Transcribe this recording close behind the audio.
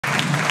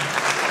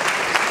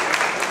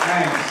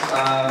Thanks.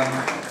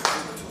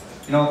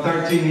 You know,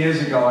 13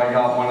 years ago, I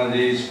got one of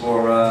these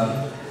for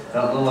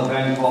that little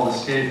event called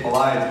Escape for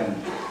Life, and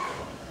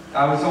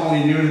I was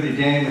only new to the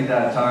game at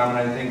that time,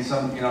 and I think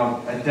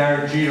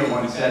Derek Jeter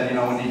once said, you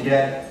know, when you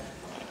get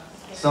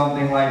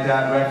something like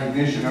that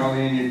recognition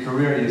early in your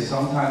career, you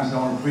sometimes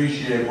don't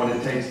appreciate what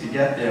it takes to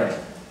get there.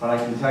 But I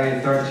can tell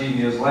you 13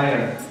 years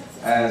later,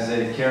 as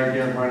a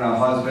caregiver and a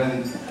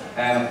husband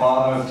and a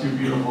father of 2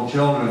 beautiful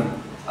children,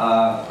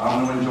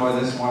 I'm going to enjoy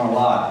this one a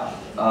lot.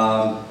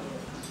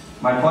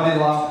 My buddy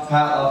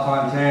Pat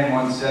LaFontaine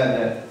once said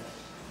that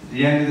at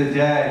the end of the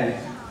day,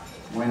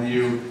 when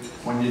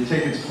your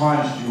ticket's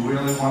punched, you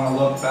really want to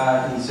look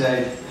back and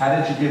say, how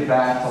did you give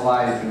back to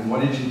life, and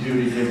what did you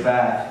do to give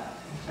back,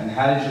 and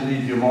how did you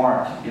leave your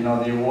mark? You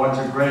know, the awards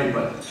are great,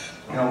 but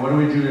you know, what do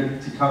we do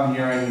to come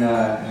here and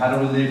how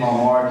do we leave our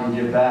mark and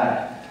give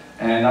back?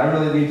 And I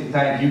really need to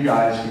thank you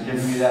guys for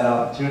giving me that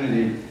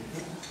opportunity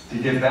to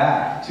give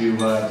back,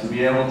 to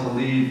be able to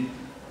leave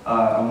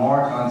a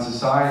mark on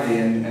society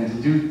and to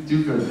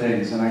do good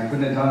things. And I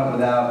couldn't have done it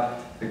without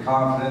the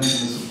confidence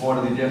and the support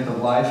of the gift of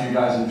life. You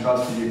guys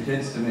entrusted your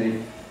kids to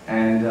me.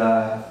 And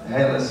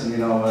hey, listen, you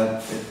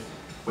know,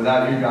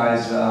 without you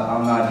guys,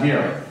 I'm not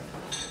here.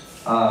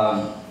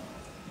 Part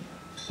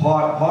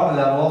of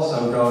that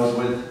also goes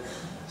with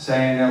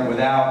saying that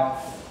without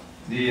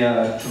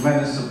the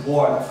tremendous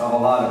support of a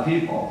lot of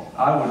people,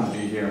 I wouldn't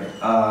be here.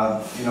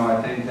 You know,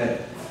 I think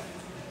that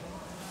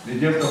the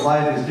gift of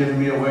life has given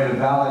me a way to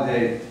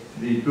validate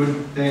the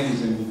good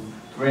things and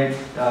great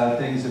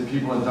things that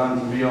people have done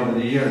for me over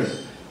the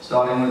years.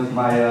 Starting with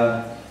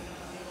my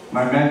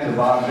mentor,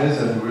 Bob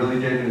Vizza, who really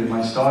gave me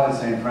my start at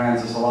St.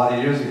 Francis a lot of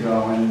years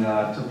ago, and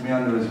took me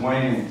under his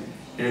wing and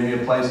gave me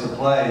a place to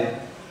play.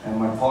 And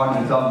my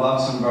partner, Doug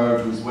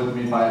Luxembourg, who's with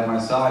me by my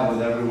side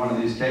with every one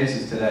of these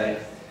cases today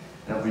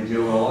that we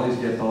do with all these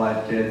Gift of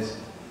Life kids.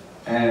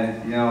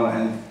 And, you know,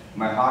 and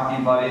my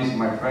hockey buddies and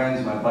my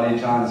friends, my buddy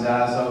John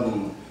Zazzo,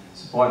 who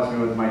supports me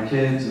with my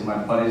kids, and my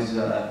buddies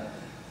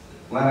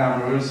Len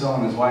Amoruso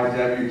and his wife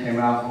Debbie, who came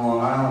out from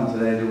Long Island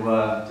today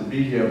to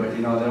be here. But,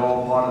 you know, they're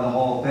all part of the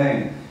whole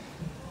thing.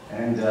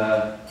 And,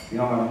 you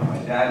know, my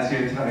dad's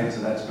here tonight,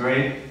 so that's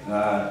great.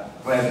 Glad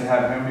to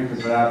have him,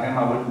 because without him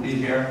I wouldn't be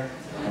here.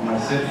 And my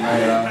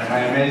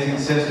amazing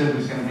sister,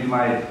 who's going to be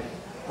my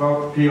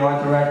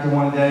PR director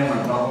one day,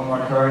 my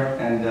brother-in-law Kurt,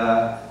 and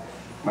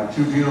my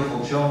 2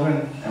 beautiful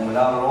children, and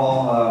without it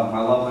all,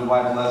 my lovely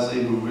wife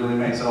Leslie, who really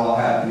makes it all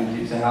happen and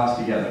keeps the house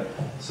together.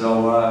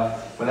 So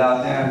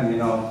without them, you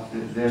know,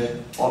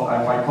 if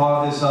I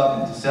carve this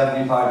up into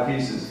 75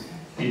 pieces,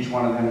 each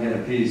one of them get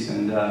a piece,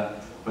 and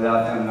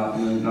without them,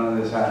 none of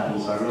this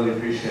happens. So I really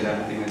appreciate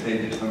everything that they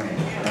did for me.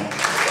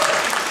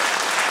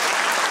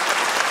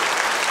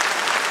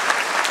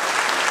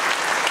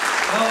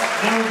 Well,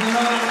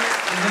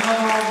 there's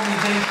another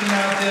organization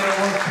out there that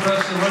works for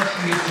us, the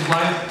Russian Gift of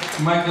Life.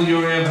 Michael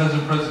Yuriev has a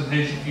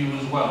presentation for you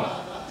as well.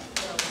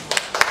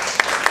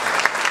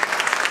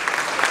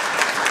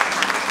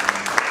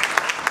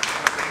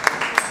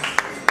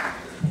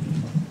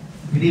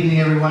 Good evening,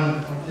 everyone.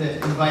 I'd like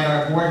to invite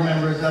our board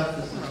members up.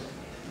 This is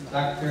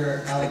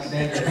Dr.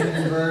 Alexander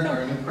Hindenburg,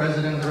 our new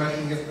president of the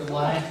Russian Gift of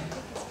Life.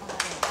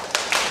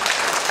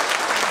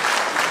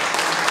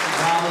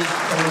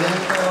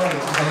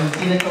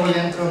 Valentina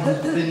Kolenko,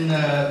 who's been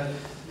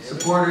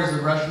supporters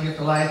of Russian Gift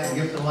of Life and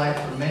Gift of Life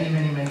for many,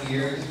 many, many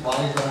years.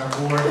 Wally's on our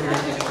board here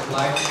at Gift of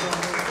Life.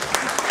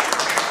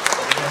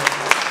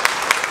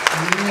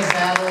 Nina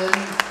Badalin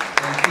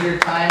and Peter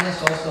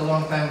Tymus, also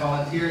longtime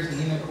volunteers. And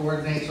Nina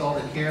coordinates all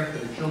the care for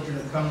the children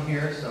who come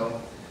here,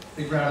 so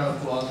big round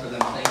of applause for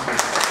them. Thank you.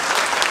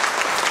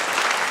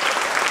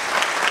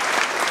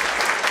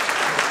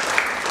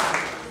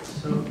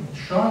 So,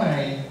 Sean,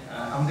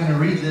 I'm going to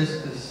read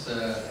this. This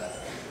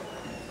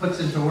puts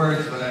into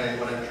words what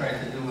I've tried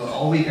to do.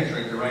 All week I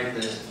tried to write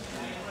this.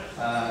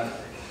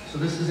 So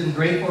this is in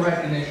grateful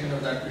recognition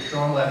of Dr.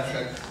 Sean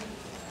Levchuck.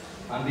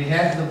 On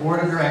behalf of the Board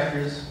of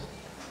Directors,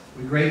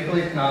 we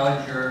gratefully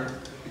acknowledge your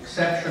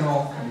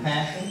exceptional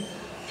compassion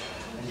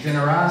and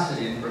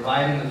generosity in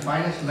providing the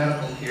finest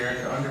medical care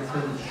to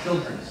underprivileged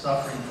children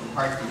suffering from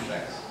heart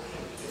defects.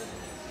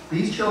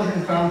 These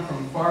children come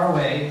from far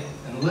away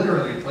and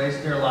literally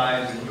place their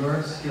lives in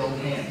your skilled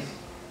hands.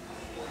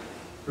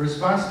 The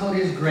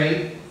responsibility is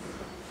great,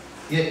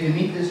 yet you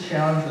meet this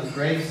challenge with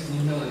grace and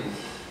humility.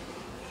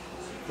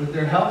 With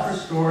their health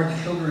restored, the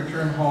children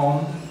return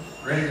home,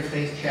 ready to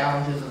face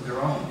challenges of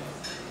their own.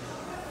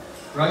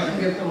 Russian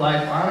Gift of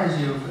Life honors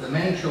you for the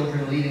many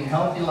children leading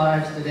healthy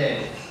lives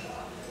today.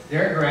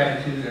 Their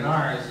gratitude and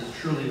ours is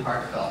truly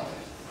heartfelt.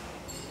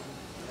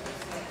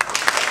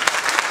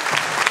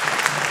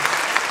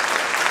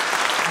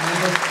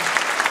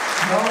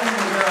 Knowing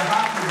that you're a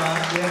hockey buff,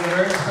 we have a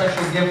very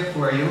special gift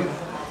for you.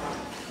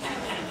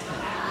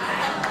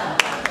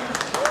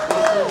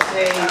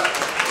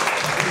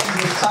 This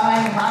is a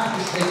signed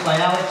hockey stick by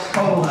Alex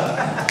Kovalev.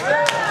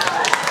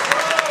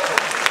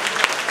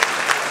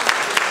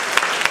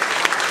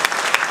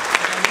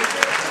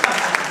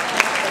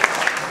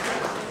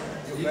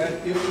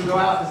 man. You can go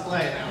out and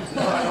play now.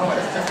 No,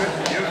 it's too good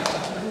for you.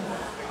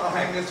 I'll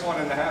hang this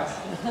one in the house.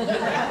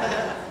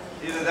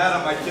 Either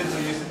that or my kids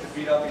will use it to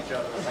beat up each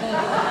other.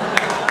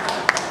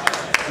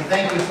 And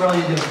thank you for all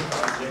you do.